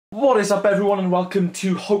What is up everyone, and welcome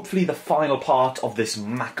to hopefully the final part of this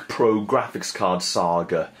Mac Pro graphics card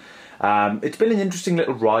saga. It's been an interesting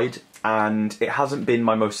little ride, and it hasn't been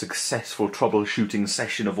my most successful troubleshooting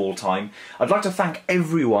session of all time. I'd like to thank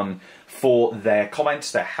everyone for their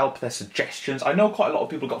comments, their help, their suggestions. I know quite a lot of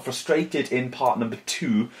people got frustrated in part number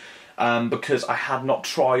 2 because I had not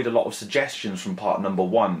tried a lot of suggestions from part number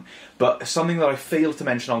 1. But something that I failed to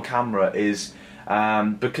mention on camera is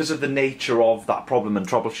because of the nature of that problem and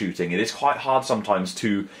troubleshooting, it is quite hard sometimes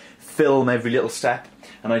to film every little step,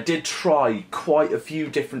 and I did try quite a few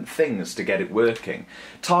different things to get it working.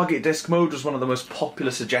 Target disk mode was one of the most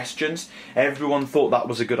popular suggestions. Everyone thought that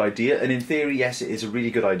was a good idea, and in theory, yes, it is a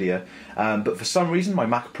really good idea, but for some reason my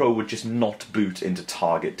Mac Pro would just not boot into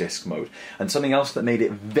target disk mode. And something else that made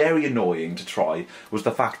it very annoying to try was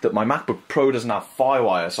the fact that my MacBook Pro doesn't have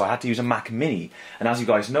FireWire, so I had to use a Mac Mini, and as you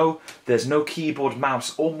guys know, there's no keyboard,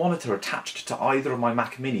 mouse or monitor attached to either of my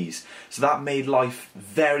Mac Minis, so that made life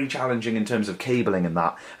very challenging in terms of cabling and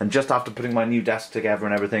that. And just after putting my new desk together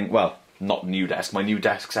and everything, well, not new desk, my new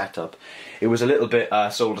desk setup, it was a little bit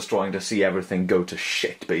soul destroying to see everything go to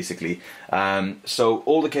shit, basically. So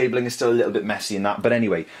all the cabling is still a little bit messy in that, but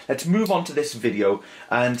anyway, let's move on to this video,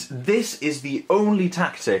 and this is the only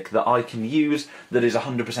tactic that I can use that is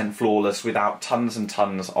 100% flawless without tons and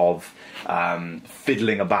tons of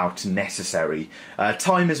fiddling about necessary.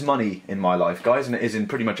 Time is money in my life, guys, and it is in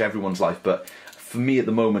pretty much everyone's life, but for me at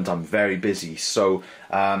the moment I'm very busy, so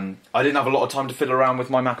I didn't have a lot of time to fiddle around with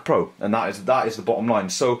my Mac Pro, and that is the bottom line.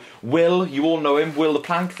 So Will, you all know him, Will the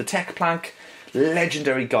Plank, the Tech Plank,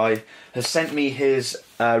 legendary guy, has sent me his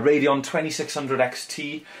Radeon 2600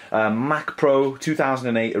 XT Mac Pro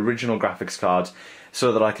 2008 original graphics card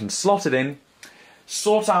so that I can slot it in,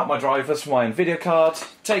 sort out my drivers for my NVIDIA card,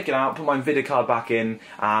 take it out, put my NVIDIA card back in,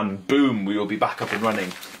 and boom, we will be back up and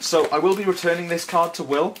running. So I will be returning this card to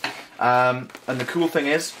Will, and the cool thing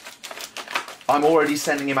is, I'm already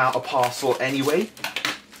sending him out a parcel anyway,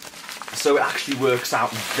 so it actually works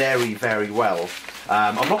out very, very well.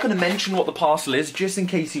 I'm not going to mention what the parcel is, just in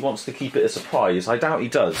case he wants to keep it a surprise. I doubt he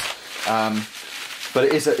does. But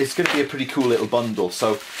it's going to be a pretty cool little bundle.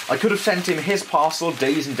 So I could have sent him his parcel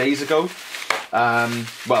days and days ago.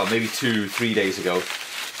 Well, maybe 2-3 days ago.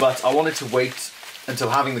 But I wanted to wait until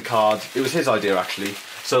having the card. It was his idea, actually,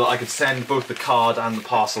 so that I could send both the card and the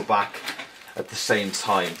parcel back at the same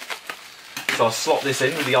time. So I'll slot this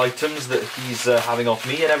in with the items that he's having off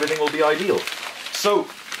me, and everything will be ideal. So,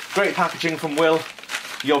 great packaging from Will.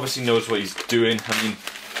 He obviously knows what he's doing. I mean,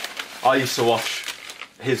 I used to watch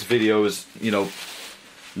his videos, you know,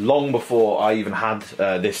 long before I even had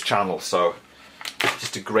this channel, so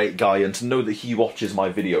just a great guy, and to know that he watches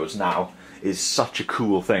my videos now is such a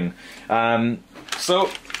cool thing.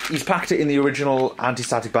 So he's packed it in the original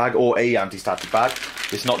anti-static bag, or a anti-static bag.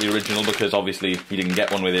 It's not the original because obviously he didn't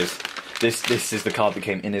get one with his. This is the card that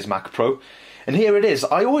came in his Mac Pro. And here it is.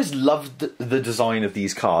 I always loved the design of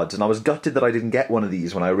these cards, and I was gutted that I didn't get one of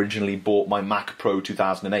these when I originally bought my Mac Pro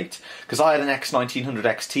 2008, because I had an X1900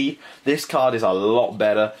 XT. This card is a lot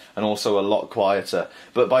better and also a lot quieter,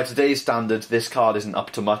 but by today's standards this card isn't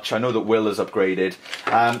up to much. I know that Will has upgraded.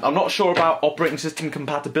 I'm not sure about operating system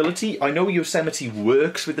compatibility. I know Yosemite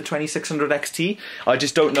works with the 2600 XT, I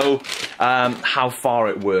just don't know how far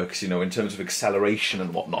it works, you know, in terms of acceleration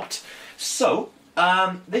and whatnot. So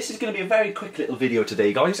this is going to be a very quick little video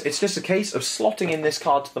today, guys. It's just a case of slotting in this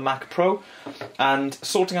card to the Mac Pro and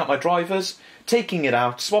sorting out my drivers, taking it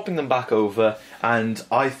out, swapping them back over, and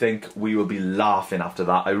I think we will be laughing after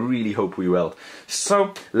that. I really hope we will.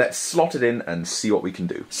 So let's slot it in and see what we can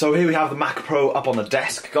do. So here we have the Mac Pro up on the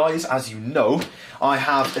desk, guys. As you know, I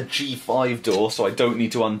have a G5 door, so I don't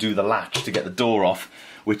need to undo the latch to get the door off,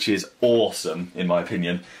 which is awesome in my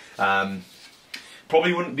opinion.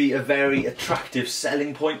 Probably wouldn't be a very attractive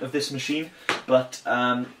selling point of this machine, but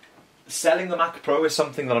selling the Mac Pro is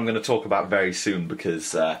something that I'm going to talk about very soon,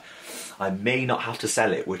 because I may not have to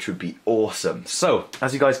sell it, which would be awesome. So,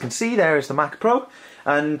 as you guys can see, there is the Mac Pro,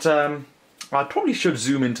 and I probably should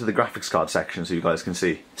zoom into the graphics card section so you guys can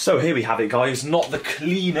see. So here we have it, guys. Not the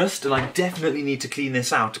cleanest, and I definitely need to clean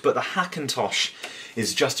this out, but the Hackintosh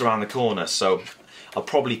is just around the corner, so I'll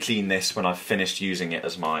probably clean this when I've finished using it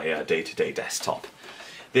as my day-to-day desktop.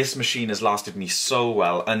 This machine has lasted me so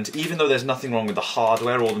well, and even though there's nothing wrong with the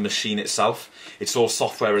hardware or the machine itself, it's all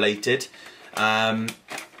software related, I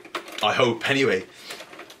hope anyway.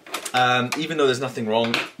 Even though there's nothing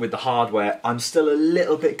wrong with the hardware, I'm still a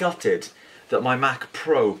little bit gutted that my Mac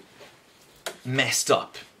Pro messed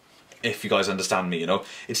up if you guys understand me, you know.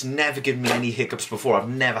 It's never given me any hiccups before. I've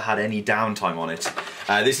never had any downtime on it.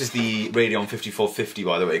 This is the Radeon 5450,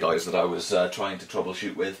 by the way, guys, that I was trying to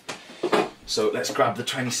troubleshoot with. So let's grab the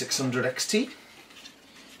 2600 XT.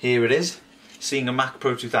 Here it is. Seeing a Mac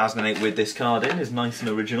Pro 2008 with this card in is nice and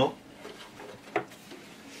original.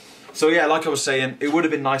 So yeah, like I was saying, it would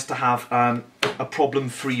have been nice to have a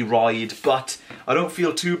problem-free ride, but I don't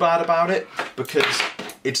feel too bad about it because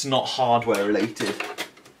it's not hardware related.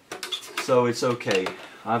 So it's okay.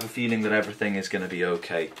 I have a feeling that everything is going to be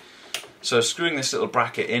okay. So screwing this little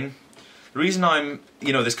bracket in. The reason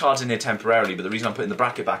this card's in here temporarily, but the reason I'm putting the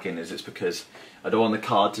bracket back in is it's because I don't want the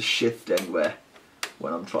card to shift anywhere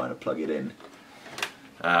when I'm trying to plug it in.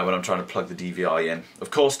 When I'm trying to plug the DVI in.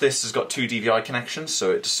 Of course, this has got 2 DVI connections,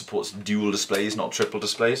 so it supports dual displays, not triple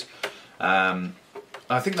displays. I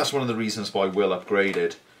think that's one of the reasons why Will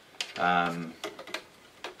upgraded. And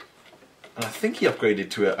I think he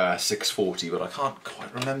upgraded to a 640, but I can't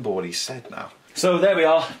quite remember what he said now. So there we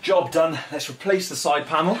are, job done. Let's replace the side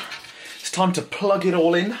panel. It's time to plug it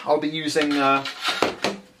all in. I'll be using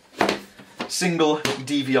single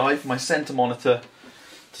DVI for my center monitor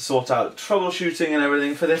to sort out troubleshooting and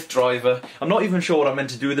everything for this driver. I'm not even sure what I'm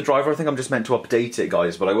meant to do with the driver. I think I'm just meant to update it,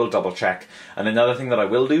 guys, but I will double check. And another thing that I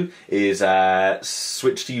will do is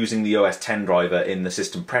switch to using the OS X driver in the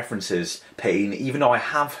system preferences pane, even though I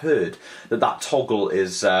have heard that that toggle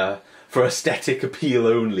is for aesthetic appeal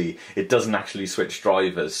only. It doesn't actually switch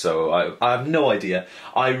drivers, so I have no idea.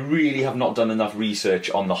 I really have not done enough research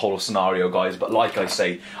on the whole scenario, guys, but like I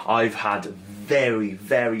say, I've had very,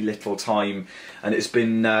 very little time, and it's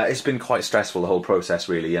been quite stressful, the whole process,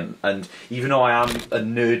 really. And even though I am a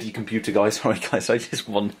nerdy computer guy, sorry guys, I just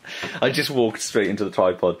walked straight into the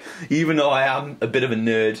tripod. Even though I am a bit of a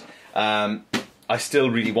nerd, I still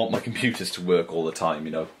really want my computers to work all the time,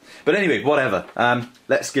 you know. But anyway, whatever.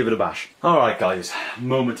 Let's give it a bash. All right, guys.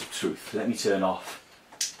 Moment of truth. Let me turn off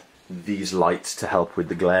these lights to help with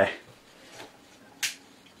the glare.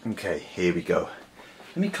 Okay, here we go.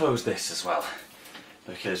 Let me close this as well,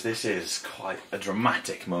 because this is quite a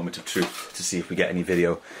dramatic moment of truth to see if we get any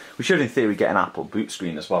video. We should, in theory, get an Apple boot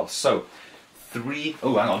screen as well. So, 3...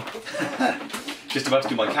 Oh, hang on. Just about to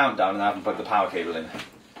do my countdown and I haven't plugged the power cable in.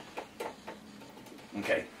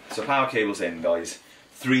 Okay, so power cable's in, guys.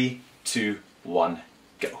 3, 2, 1,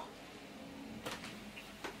 go.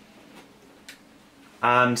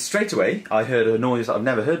 And straight away, I heard a noise that I've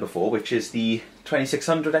never heard before, which is the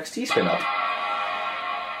 2600 XT spin up.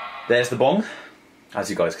 There's the bong, as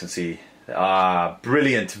you guys can see. Ah,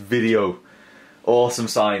 brilliant video. Awesome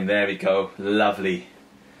sign, there we go, lovely.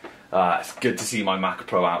 It's good to see my Mac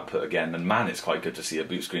Pro output again, and man, it's quite good to see a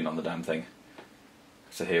boot screen on the damn thing.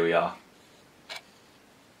 So here we are.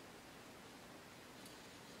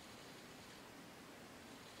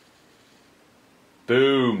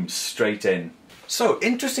 Boom, straight in. So,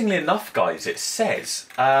 interestingly enough, guys, it says,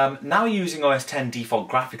 now using OS X default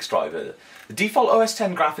graphics driver, the default OS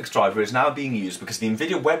X graphics driver is now being used because the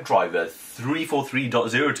NVIDIA WebDriver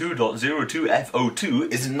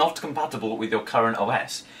 343.02.02F02 is not compatible with your current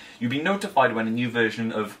OS. You'll be notified when a new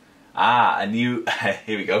version of...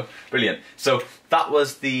 here we go, brilliant. So, that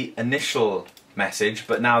was the initial message,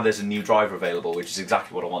 but now there's a new driver available, which is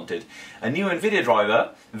exactly what I wanted. A new NVIDIA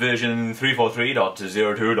driver, version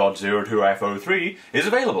 343.02.02F03, is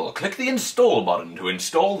available. Click the install button to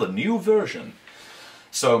install the new version.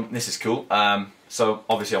 So this is cool. So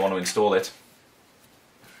obviously I want to install it.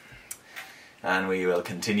 And we will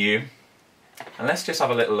continue. And let's just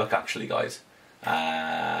have a little look actually, guys.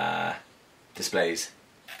 Displays.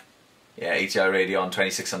 Yeah, ATI Radeon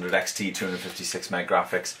 2600 XT, 256 meg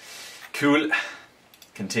graphics. Cool.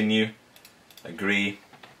 Continue. Agree.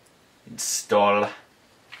 Install.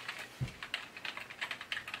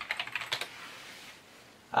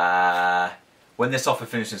 When this software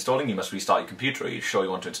finishes installing, you must restart your computer. Are you sure you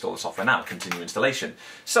want to install the software now? Continue installation.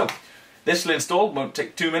 So, this will install, won't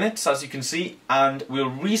take 2 minutes, as you can see, and we'll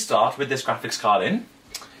restart with this graphics card in.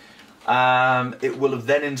 It will have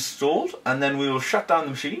then installed, and then we will shut down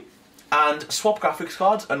the machine and swap graphics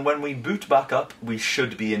cards, and when we boot back up, we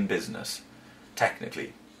should be in business.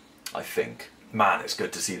 Technically, I think. Man, it's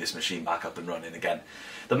good to see this machine back up and running again.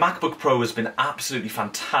 The MacBook Pro has been absolutely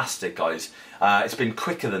fantastic, guys. It's been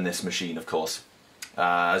quicker than this machine, of course.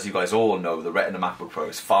 As you guys all know, the Retina MacBook Pro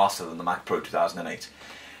is faster than the Mac Pro 2008.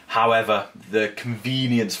 However, the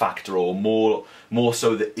convenience factor, or more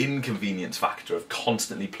so the inconvenience factor of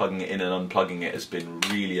constantly plugging it in and unplugging it, has been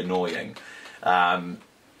really annoying.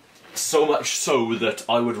 So much so that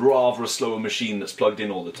I would rather a slower machine that's plugged in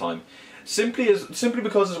all the time. simply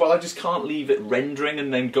because as well I just can't leave it rendering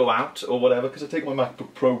and then go out or whatever because I take my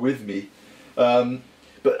MacBook Pro with me.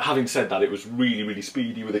 But having said that, it was really, really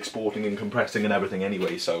speedy with exporting and compressing and everything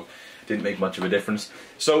anyway, so it didn't make much of a difference.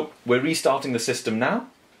 So we're restarting the system now,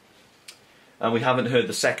 and we haven't heard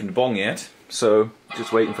the second bong yet, so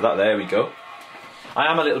just waiting for that. There we go. I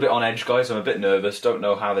am a little bit on edge, guys. I'm a bit nervous. Don't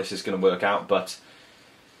know how this is going to work out, but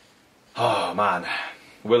oh man,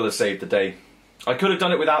 Will has saved the day. I could have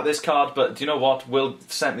done it without this card, but do you know what? Will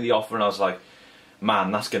sent me the offer and I was like,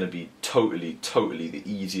 man, that's going to be totally the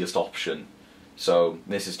easiest option. So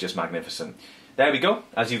this is just magnificent. There we go.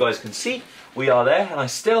 As you guys can see, we are there, and I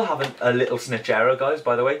still have a little snitch error, guys,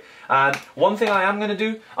 by the way. And one thing I am going to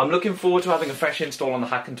do, I'm looking forward to having a fresh install on the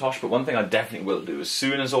Hackintosh, but one thing I definitely will do, as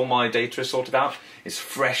soon as all my data is sorted out, is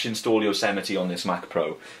fresh install Yosemite on this Mac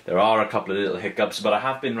Pro. There are a couple of little hiccups, but I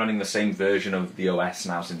have been running the same version of the OS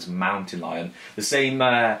now since Mountain Lion. The same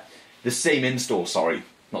install, sorry.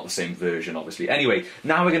 Not the same version, obviously. Anyway,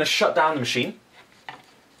 now we're going to shut down the machine.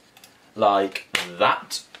 Like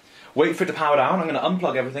that. Wait for it to power down. I'm going to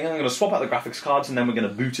unplug everything, I'm going to swap out the graphics cards, and then we're going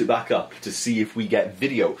to boot it back up to see if we get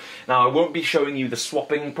video. Now, I won't be showing you the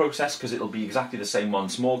swapping process because it'll be exactly the same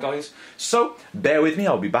once more, guys. So, bear with me,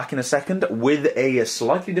 I'll be back in a second with a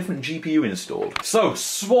slightly different GPU installed. So,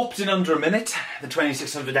 swapped in under a minute. The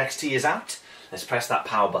 2600 XT is out. Let's press that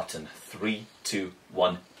power button. 3, 2,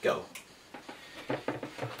 1, go.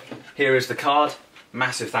 Here is the card.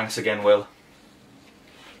 Massive thanks again, Will.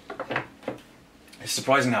 It's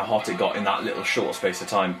surprising how hot it got in that little short space of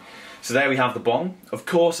time. So there we have the bong. Of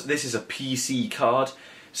course, this is a PC card,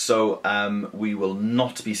 so we will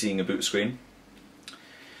not be seeing a boot screen.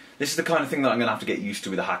 This is the kind of thing that I'm going to have to get used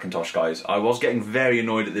to with a Hackintosh, guys. I was getting very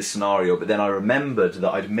annoyed at this scenario, but then I remembered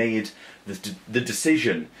that I'd made the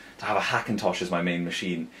decision to have a Hackintosh as my main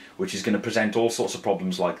machine, which is going to present all sorts of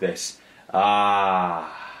problems like this.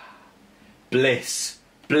 Bliss.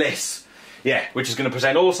 Bliss. Yeah, which is going to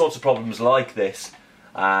present all sorts of problems like this,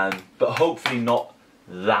 but hopefully not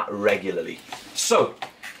that regularly. So,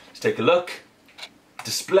 let's take a look.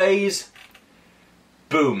 Displays.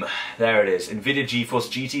 Boom. There it is. NVIDIA GeForce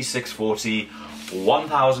GT 640,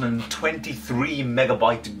 1023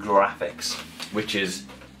 megabyte graphics, which is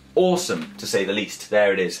awesome to say the least.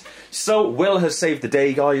 There it is. So, Will has saved the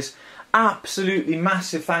day, guys. Absolutely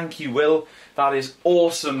massive thank you, Will. That is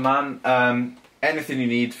awesome, man. Anything you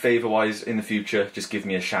need favour-wise in the future, just give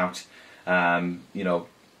me a shout. You know,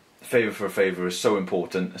 favour for a favour is so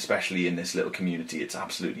important, especially in this little community. It's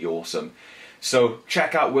absolutely awesome. So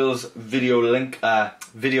check out Will's video link,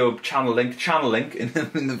 channel link in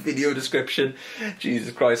the video description.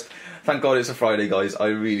 Jesus Christ. Thank God it's a Friday, guys. I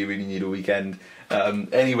really need a weekend.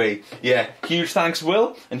 Anyway, yeah, huge thanks,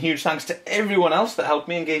 Will, and huge thanks to everyone else that helped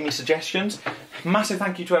me and gave me suggestions. Massive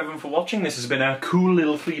thank you to everyone for watching. This has been a cool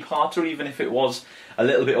little three-parter, even if it was a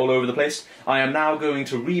little bit all over the place. I am now going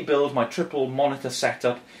to rebuild my triple monitor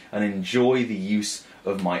setup and enjoy the use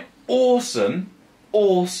of my awesome,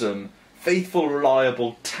 faithful,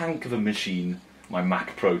 reliable tank of a machine, my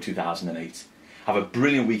Mac Pro 2008. Have a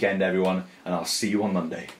brilliant weekend, everyone, and I'll see you on Monday.